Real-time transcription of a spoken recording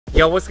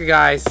Yo, what's good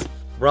guys?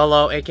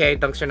 Rolo, aka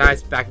Dunkster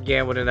Nice, back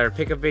again with another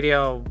pickup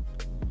video.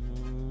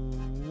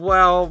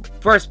 Well,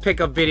 first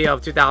pickup video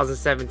of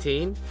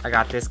 2017. I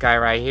got this guy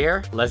right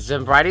here. Let's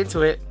jump right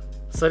into it.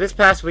 So this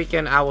past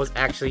weekend, I was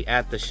actually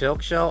at the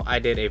Silk Show. I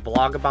did a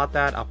vlog about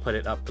that. I'll put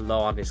it up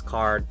below on this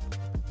card.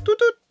 Toot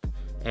toot.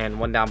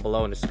 And one down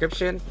below in the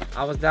description.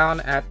 I was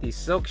down at the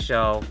Silk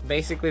Show.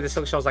 Basically, the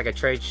Silk Show is like a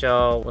trade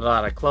show with a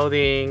lot of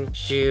clothing,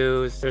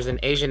 shoes. There's an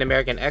Asian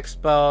American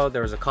expo.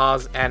 There was a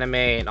cause anime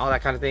and all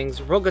that kind of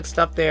things. Real good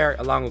stuff there,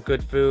 along with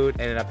good food.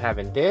 Ended up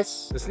having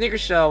this. The sneaker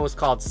show was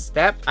called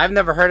Step. I've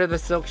never heard of the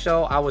Silk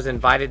Show. I was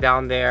invited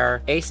down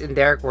there. Ace and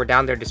Derek were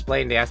down there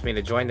displaying. They asked me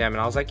to join them, and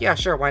I was like, yeah,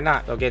 sure, why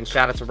not? So again,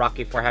 shout out to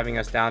Rocky for having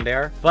us down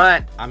there.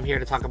 But I'm here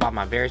to talk about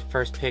my very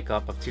first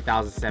pickup of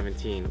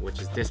 2017,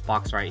 which is this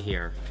box right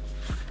here.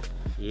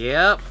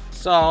 Yep.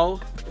 So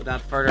without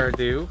further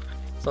ado,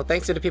 so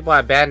thanks to the people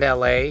at Band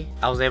LA,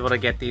 I was able to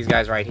get these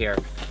guys right here.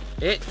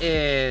 It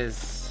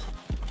is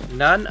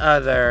none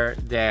other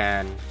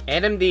than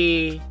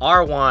NMD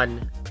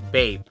R1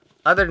 Bape,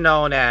 other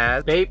known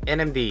as Bape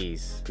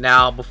NMDs.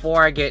 Now,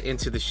 before I get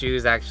into the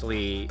shoes,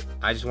 actually,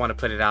 I just want to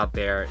put it out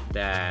there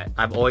that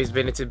I've always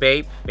been into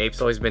Bape.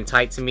 Bape's always been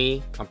tight to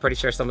me. I'm pretty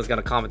sure someone's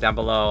gonna comment down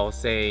below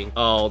saying,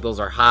 oh, those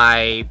are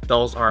hype,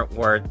 those aren't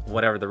worth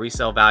whatever the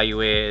resale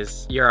value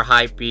is, you're a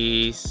hype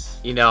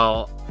beast. You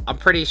know, I'm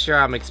pretty sure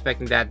I'm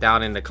expecting that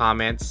down in the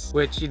comments,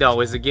 which, you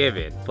know, is a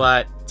given.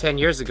 But 10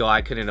 years ago,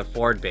 I couldn't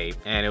afford Bape,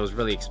 and it was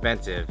really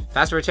expensive.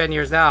 Fast forward 10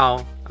 years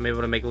now, I'm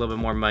able to make a little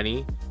bit more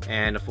money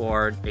and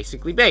afford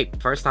basically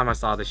Bape. First time I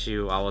saw the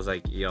shoe, I was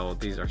like, yo,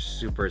 these are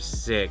super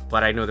sick.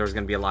 But I knew there was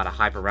gonna be a lot of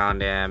hype around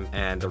them,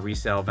 and the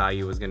resale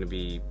value was gonna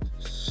be,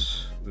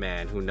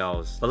 man, who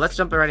knows. But let's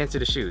jump right into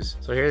the shoes.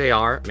 So here they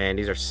are. Man,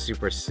 these are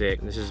super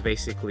sick. This is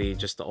basically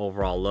just the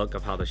overall look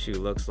of how the shoe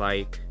looks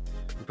like.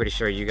 I'm pretty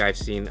sure you guys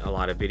seen a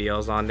lot of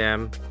videos on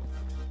them.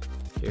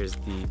 Here's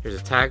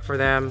a tag for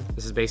them.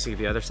 This is basically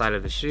the other side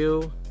of the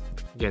shoe.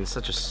 Again,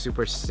 such a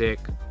super sick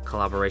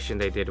collaboration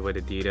they did with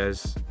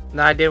Adidas.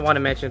 Now, I did want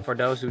to mention, for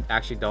those who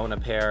actually don't, a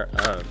pair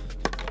of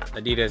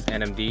Adidas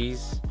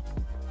NMDs.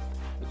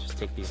 Let's just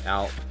take these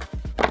out.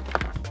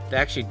 They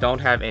actually don't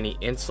have any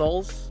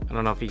insoles. I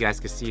don't know if you guys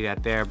can see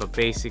that there, but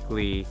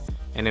basically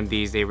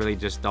NMDs, they really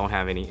just don't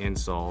have any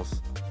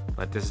insoles.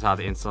 But this is how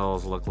the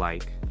insoles look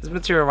like. This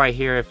material right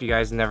here, if you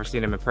guys have never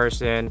seen them in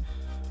person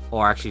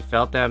or actually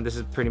felt them, this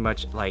is pretty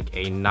much like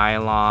a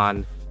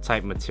nylon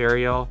type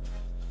material.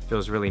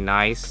 Feels really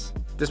nice.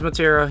 This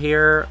material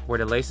here, where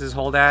the laces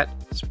hold at,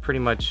 it's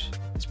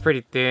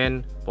pretty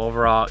thin, but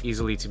overall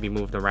easily to be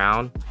moved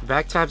around. The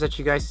back tabs that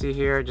you guys see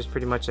here, just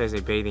pretty much as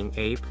a bathing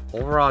ape.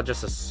 Overall,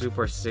 just a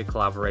super sick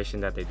collaboration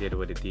that they did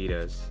with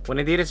Adidas. When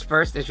Adidas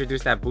first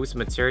introduced that Boost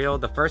material,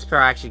 the first pair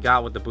I actually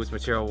got with the Boost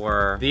material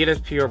were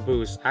Adidas Pure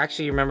Boost. I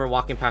actually remember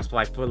walking past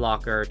by Foot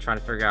Locker trying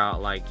to figure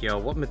out, like, yo,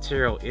 what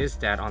material is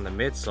that on the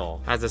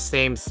midsole? Has the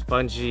same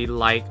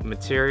spongy-like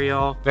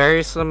material.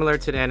 Very similar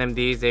to the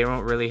NMDs. They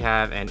don't really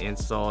have an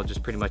insole,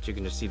 just pretty much you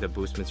can just see the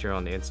Boost material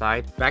on the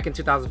inside. Back in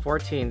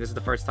 2014, this is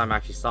the first time I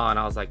actually saw, and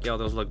I was like, yo,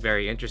 those look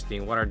very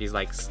interesting. What are these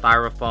like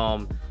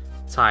styrofoam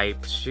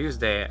type shoes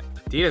that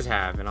Adidas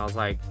have? And I was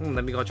like,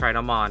 let me go try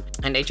them on.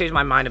 And they changed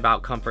my mind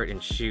about comfort in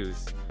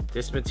shoes.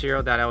 This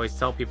material that I always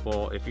tell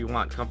people, if you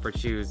want comfort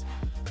shoes,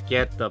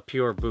 get the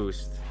Pure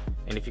Boost.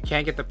 And if you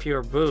can't get the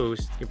Pure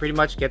Boost, you pretty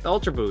much get the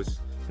Ultra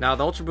Boost. Now,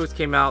 the Ultra Boost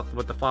came out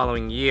with the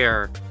following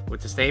year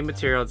with the same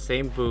material, the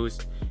same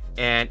boost.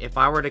 And if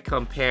I were to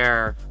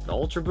compare the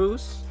Ultra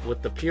Boost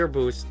with the Pure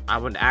Boost, I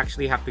would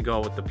actually have to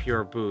go with the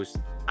Pure Boost.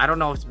 I don't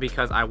know if it's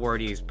because I wear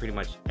these pretty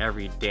much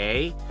every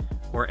day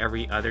or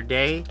every other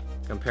day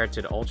compared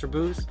to the Ultra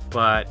Boost,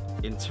 but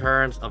in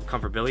terms of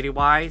comfortability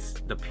wise,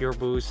 the Pure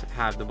Boost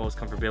have the most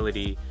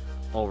comfortability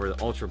over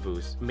the Ultra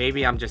Boost.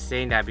 Maybe I'm just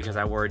saying that because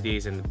I wear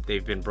these and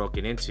they've been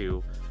broken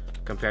into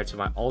compared to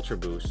my Ultra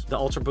Boost. The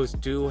Ultra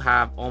Boost do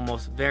have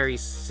almost very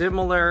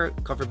similar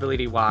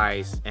comfortability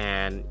wise,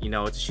 and you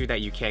know, it's a shoe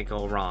that you can't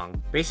go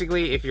wrong.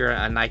 Basically, if you're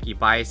a Nike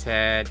bias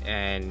head,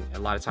 and a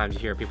lot of times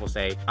you hear people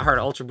say, I heard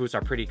Ultra Boosts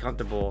are pretty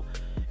comfortable,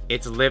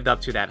 it's lived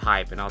up to that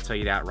hype, and I'll tell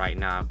you that right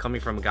now. Coming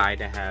from a guy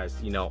that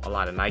has, you know, a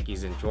lot of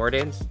Nikes and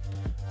Jordans,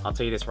 I'll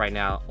tell you this right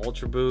now,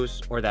 Ultra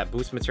Boost, or that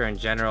Boost material in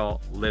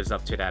general, lives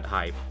up to that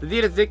hype. The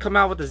Adidas did come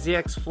out with the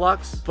ZX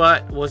Flux,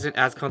 but wasn't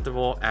as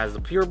comfortable as the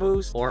Pure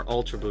Boost or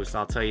Ultra Boost,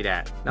 I'll tell you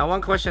that. Now,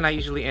 one question I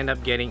usually end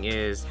up getting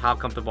is, how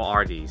comfortable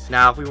are these?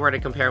 Now, if we were to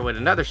compare with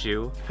another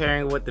shoe,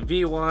 comparing with the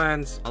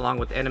V1s along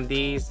with the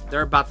NMDs,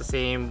 they're about the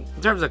same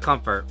in terms of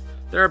comfort.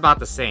 They're about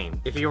the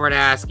same. If you were to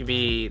ask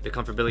me the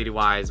comfortability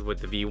wise with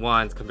the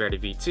V1s compared to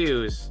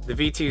V2s, the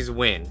V2s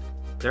win.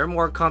 They're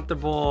more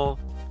comfortable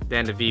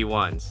than the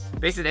V1s.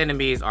 Basic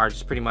enemies are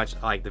just pretty much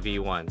like the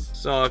V1s.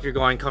 So if you're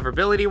going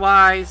comfortability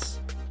wise,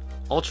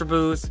 Ultra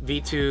Boost,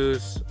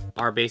 V2s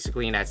are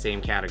basically in that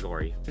same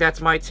category.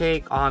 That's my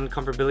take on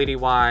comfortability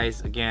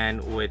wise, again,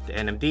 with the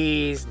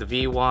NMDs, the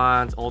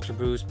V1s, Ultra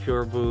Boost,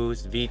 Pure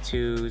Boost,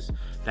 V2s,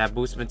 that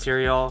Boost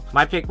material.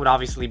 My pick would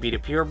obviously be the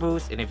Pure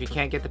Boost, and if you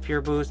can't get the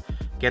Pure Boost,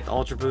 get the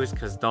Ultra Boost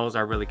because those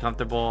are really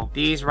comfortable.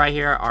 These right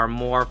here are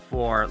more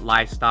for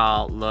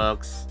lifestyle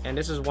looks, and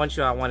this is one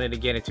shoe I wanted to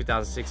get in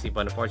 2016,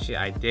 but unfortunately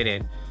I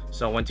didn't.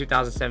 So when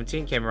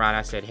 2017 came around,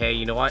 I said, hey,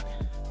 you know what,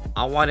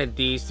 I wanted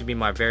these to be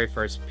my very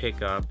first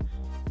pickup,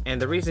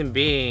 and the reason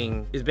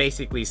being is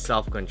basically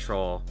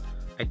self-control.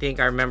 I think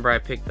I remember I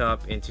picked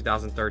up in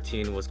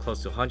 2013 was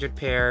close to 100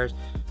 pairs.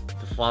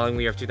 The following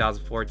year of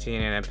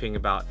 2014, and I'm picking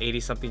about 80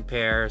 something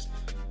pairs.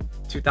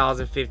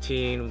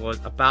 2015 was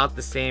about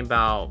the same,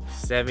 about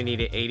 70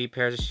 to 80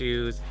 pairs of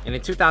shoes, and in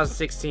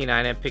 2016 I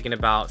ended up picking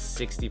about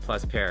 60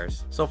 plus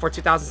pairs. So for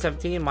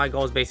 2017, my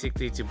goal is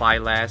basically to buy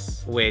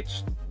less,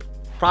 which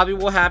probably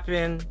will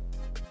happen,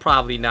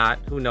 probably not,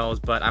 who knows,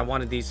 but I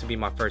wanted these to be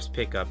my first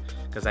pickup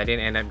because I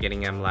didn't end up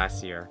getting them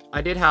last year.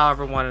 I did,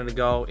 however, wanted to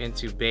go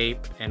into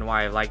Bape, and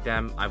why I like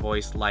them. I've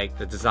always liked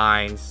the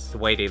designs, the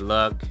way they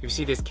look. If you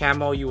see this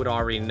camo, you would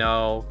already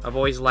know. I've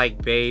always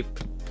liked Bape.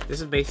 This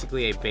is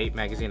basically a Bape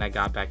magazine I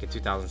got back in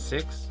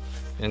 2006.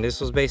 And this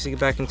was basically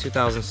back in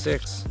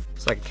 2006.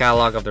 It's like a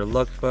catalog of their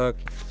lookbook.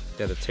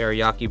 They're the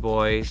Teriyaki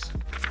Boys.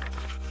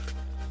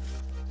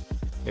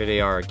 Here they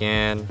are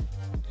again.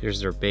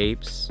 Here's their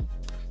Bapes.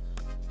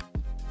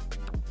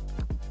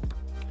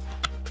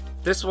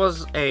 This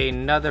was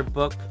another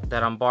book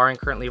that I'm borrowing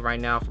currently right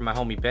now from my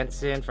homie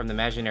Benson from the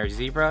Imaginary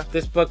Zebra.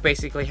 This book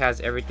basically has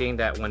everything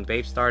that when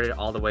Bape started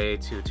all the way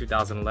to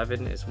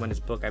 2011 is when this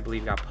book, I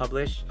believe, got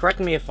published.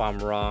 Correct me if I'm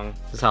wrong.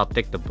 This is how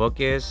thick the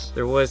book is.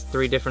 There was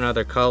 3 different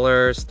other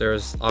colors.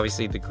 There's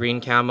obviously the green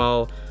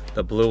camo,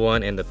 the blue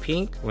one, and the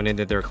pink. When they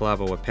did their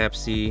collab with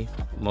Pepsi,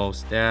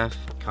 Mos Def,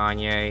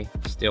 Kanye,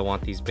 still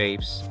want these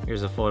Bapes.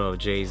 Here's a photo of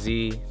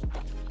Jay-Z.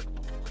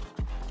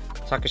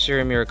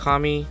 Takashiro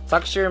Murakami.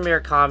 Takashiro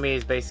Murakami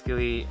is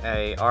basically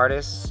an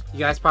artist. You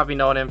guys probably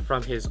know him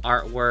from his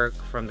artwork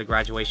from the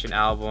Graduation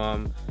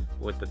album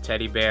with the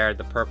teddy bear,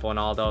 the purple, and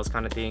all those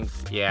kind of things.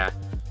 Yeah,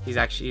 he's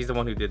the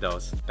one who did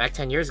those. Back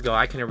 10 years ago,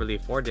 I couldn't really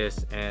afford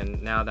this, and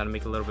now that I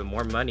make a little bit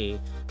more money,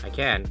 I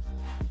can.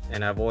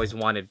 And I've always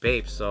wanted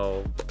Bape,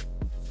 so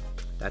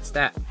that's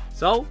that.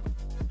 So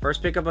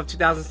first pickup of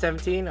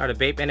 2017 are the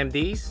Bape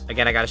NMDs.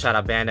 Again, I gotta shout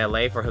out Band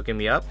LA for hooking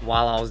me up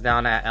while I was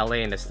down at LA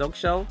in the Silk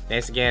Show.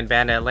 Thanks again,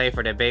 Band LA,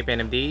 for the Bape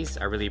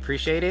NMDs. I really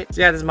appreciate it. So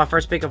yeah, this is my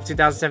first pickup of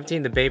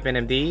 2017, the Bape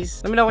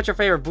NMDs. Let me know what's your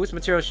favorite Boost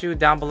material shoe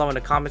down below in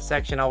the comment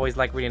section. I always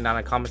like reading down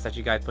the comments that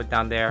you guys put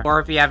down there. Or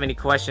if you have any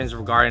questions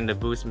regarding the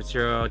Boost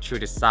material, true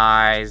to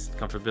size,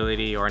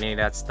 comfortability, or any of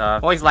that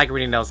stuff, always like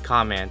reading those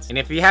comments. And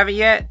if you haven't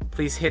yet,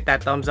 please hit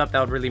that thumbs up. That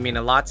would really mean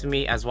a lot to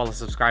me, as well as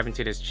subscribing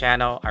to this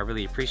channel. I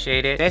really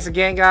appreciate it. Thanks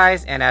again,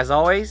 guys, and as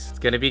always, it's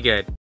gonna be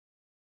good.